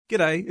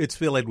G'day, it's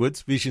Phil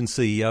Edwards, Vision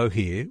CEO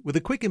here, with a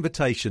quick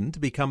invitation to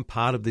become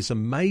part of this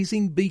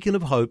amazing beacon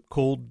of hope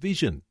called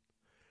Vision.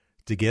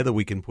 Together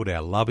we can put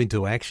our love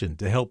into action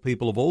to help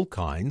people of all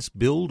kinds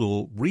build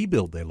or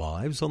rebuild their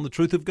lives on the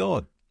truth of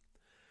God.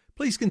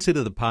 Please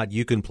consider the part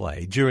you can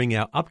play during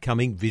our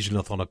upcoming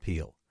Visionathon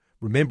appeal,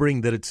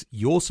 remembering that it's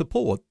your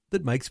support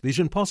that makes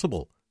Vision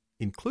possible,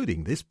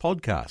 including this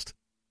podcast.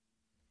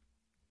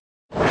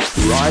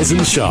 Rise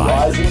and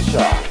Shine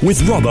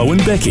with Robbo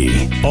and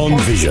Becky on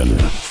Vision.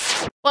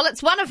 Well,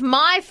 it's one of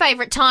my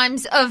favourite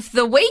times of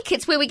the week.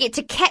 It's where we get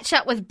to catch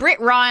up with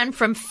Brett Ryan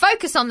from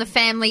Focus on the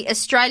Family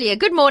Australia.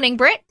 Good morning,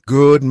 Brett.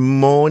 Good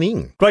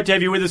morning. Great to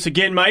have you with us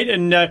again, mate.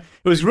 And it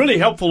was really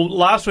helpful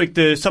last week,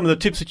 some of the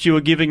tips that you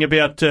were giving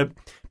about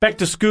back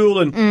to school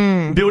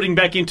and building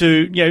back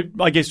into,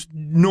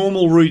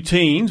 normal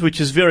routines, which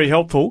is very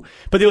helpful.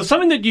 But there was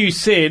something that you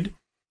said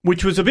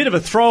which was a bit of a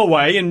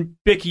throwaway. And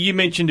Becky, you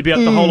mentioned about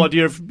the whole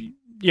idea of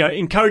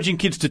encouraging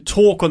kids to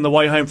talk on the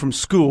way home from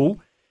school.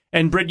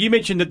 And Brett, you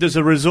mentioned that there's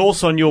a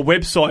resource on your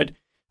website,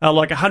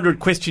 like 100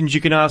 questions you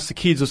can ask the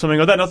kids or something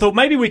like that. And I thought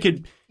maybe we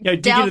could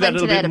dig into that a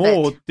little bit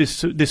more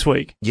this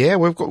week. Yeah,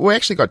 we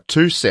actually got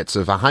two sets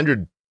of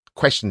 100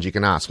 questions you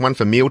can ask, one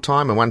for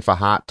mealtime and one for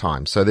heart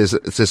time. So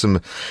there's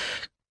some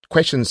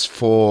questions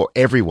for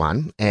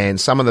everyone, and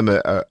some of them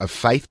are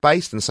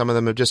faith-based and some of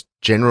them are just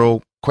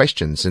general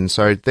questions. And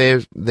so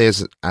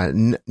there's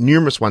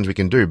numerous ones we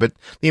can do. But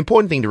the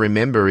important thing to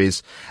remember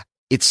is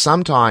it's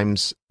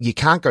sometimes you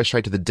can't go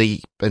straight to the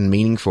deep and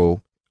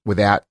meaningful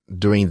without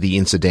doing the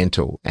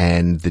incidental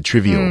and the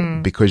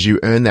trivial, because you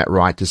earn that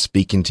right to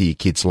speak into your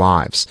kids'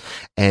 lives.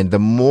 And the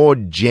more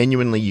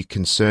genuinely you're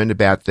concerned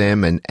about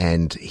them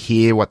and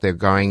hear what they're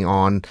going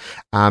on,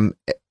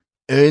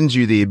 earns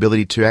you the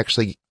ability to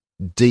actually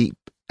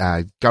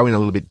go in a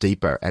little bit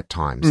deeper at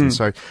times. And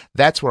so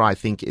that's what I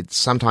think. It's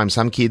sometimes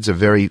some kids are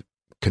very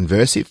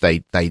conversive.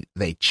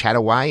 They chat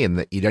away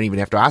and you don't even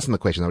have to ask them the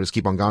question. They'll just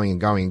keep on going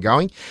and going and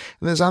going.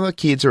 And there's other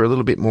kids who are a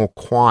little bit more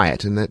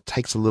quiet, and that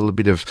takes a little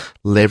bit of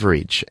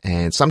leverage.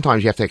 And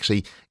sometimes you have to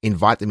actually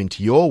invite them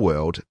into your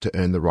world to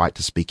earn the right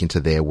to speak into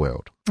their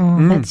world.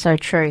 Oh, that's so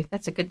true.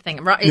 That's a good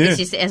thing. Right, yeah.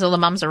 As all the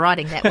mums are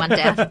writing that one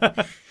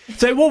down.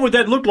 So what would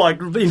that look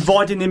like,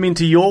 inviting them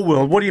into your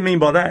world? What do you mean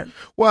by that?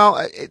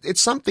 Well,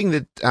 it's something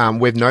that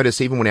we've noticed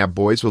even when our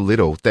boys were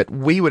little, that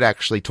we would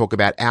actually talk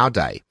about our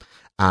day.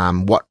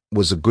 What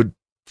was a good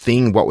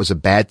thing, what was a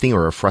bad thing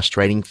or a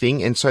frustrating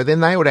thing. And so then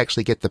they would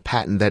actually get the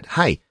pattern that,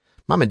 hey,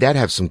 Mum and Dad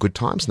have some good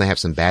times and they have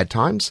some bad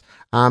times.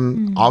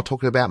 I'll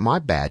talk about my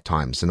bad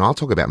times and I'll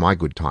talk about my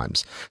good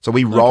times. So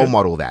we role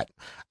model that.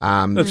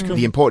 That's cool.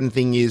 The important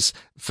thing is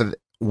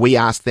we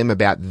ask them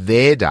about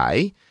their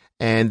day,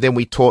 and then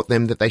we taught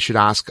them that they should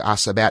ask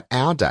us about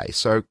our day.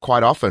 So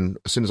quite often,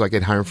 as soon as I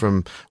get home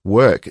from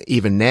work,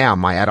 even now,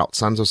 my adult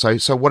sons will say,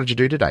 so what did you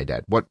do today,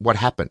 Dad? What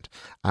happened?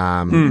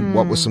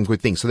 What was some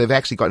good things? So they've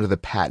actually got into the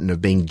pattern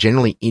of being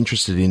genuinely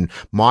interested in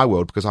my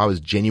world because I was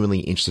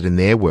genuinely interested in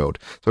their world.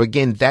 So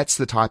again, that's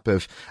the type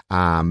of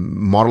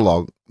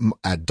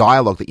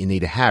dialogue that you need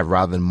to have,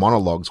 rather than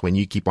monologues when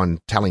you keep on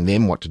telling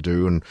them what to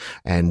do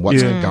and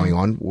what's going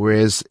on.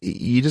 Whereas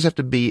you just have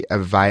to be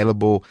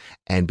available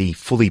and be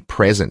fully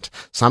present.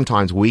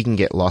 Sometimes we can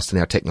get lost in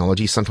our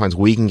technology. Sometimes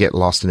we can get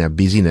lost in our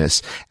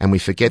busyness, and we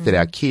forget that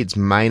our kids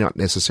may not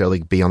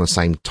necessarily be on the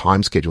same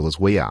time schedule as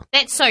we are.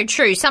 That's so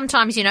true.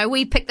 Sometimes,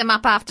 we pick them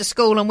up after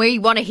school and we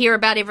want to hear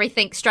about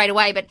everything straight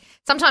away, but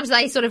sometimes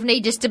they sort of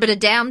need just a bit of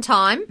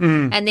downtime,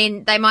 and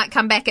then they might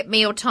come back at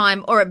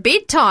mealtime or at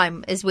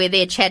bedtime is where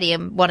they're chatty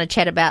and want to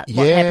chat about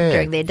what happened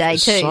during their day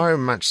too. So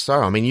much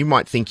so. I mean, you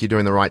might think you're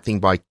doing the right thing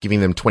by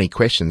giving them 20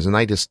 questions, and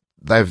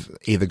they've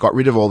either got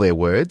rid of all their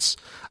words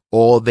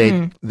or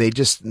they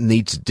just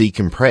need to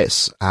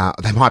decompress.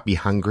 They might be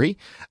hungry.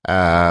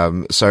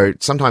 So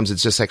sometimes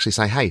it's just actually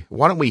saying, hey,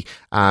 why don't we,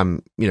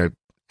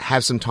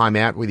 have some time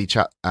out with each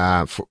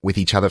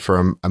other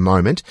for a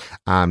moment.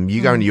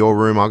 You go into your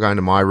room, I'll go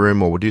into my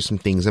room, or we'll do some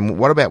things. And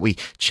what about we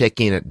check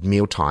in at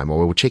mealtime,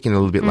 or we'll check in a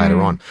little bit later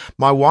on?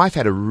 My wife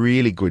had a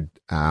really good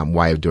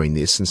way of doing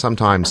this, and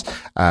sometimes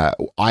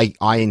I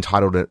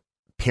entitled it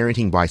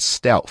 "Parenting by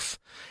Stealth."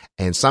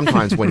 And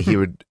sometimes when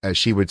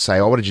she would say,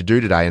 "Oh, what did you do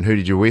today? And who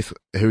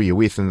are you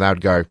with?" And they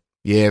would go,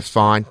 "Yeah,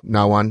 fine,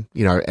 no one,"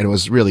 and it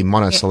was really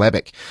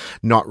monosyllabic,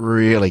 not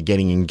really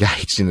getting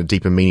engaged in a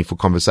deep and meaningful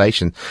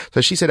conversation.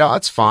 So she said, "Oh,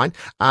 it's fine.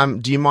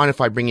 Do you mind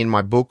if I bring in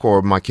my book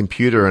or my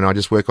computer and I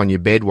just work on your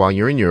bed while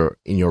you're in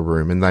your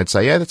room?" And they'd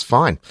say, "Yeah, that's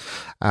fine."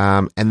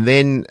 And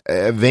then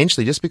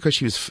eventually, just because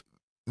she was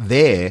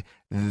there,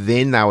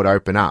 then they would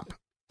open up.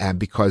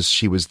 Because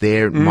she was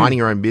there minding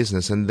her own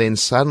business, and then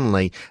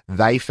suddenly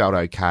they felt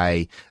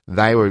okay.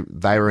 They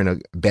were in a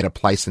better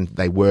place than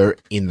they were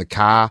in the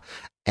car,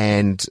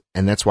 and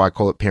that's why I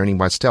call it parenting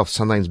by stealth.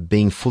 Sometimes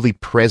being fully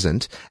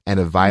present and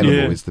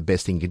available is the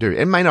best thing you can do.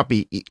 It may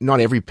not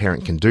every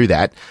parent can do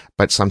that,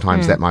 but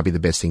sometimes that might be the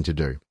best thing to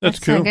do. That's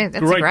cool. So good.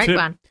 That's a great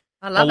one.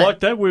 I like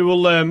that. We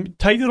will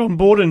take it on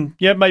board and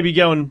maybe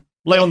go and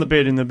lay on the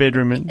bed in the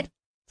bedroom and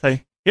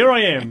say, Here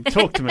I am.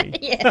 Talk to me.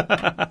 Yeah.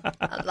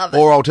 I love it.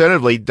 Or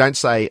alternatively, don't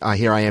say,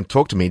 here I am,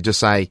 talk to me. Just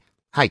say,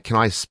 hey, can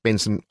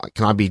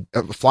I be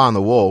a fly on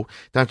the wall?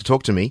 Don't have to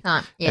talk to me.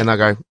 Right, yeah. And they'll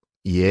go,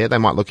 yeah, they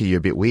might look at you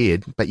a bit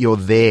weird, but you're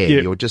there.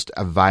 Yeah. You're just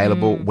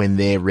available when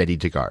they're ready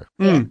to go.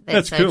 Yeah,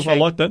 That's so cool. true. I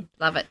like that.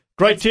 Love it.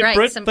 Great That's tip, great.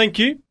 Brett. Some- Thank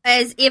you.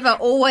 As ever,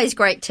 always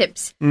great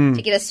tips to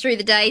get us through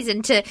the days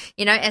and to,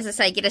 as I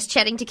say, get us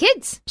chatting to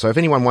kids. So if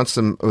anyone wants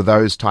some of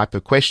those type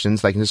of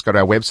questions, they can just go to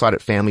our website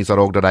at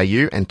families.org.au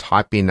and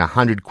type in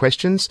 100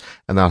 questions,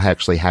 and they'll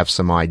actually have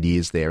some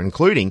ideas there,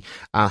 including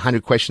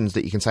 100 questions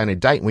that you can say on a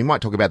date. And we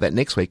might talk about that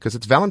next week because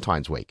it's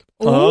Valentine's week.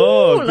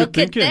 Oh, Ooh, good look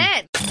thinking.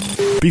 at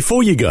that.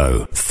 Before you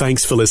go,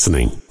 thanks for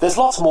listening. There's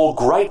lots more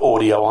great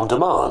audio on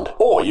demand,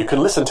 or you can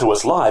listen to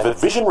us live at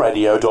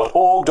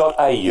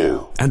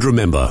visionradio.org.au. And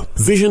remember,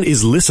 Vision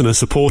is listener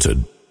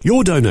supported.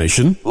 Your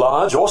donation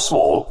Large or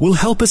small, will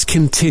help us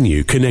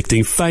continue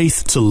connecting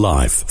faith to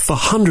life for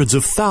hundreds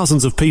of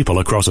thousands of people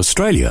across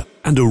Australia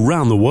and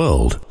around the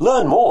world.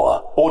 learn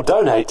more or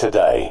donate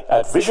today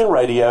at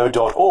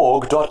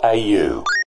visionradio.org.au.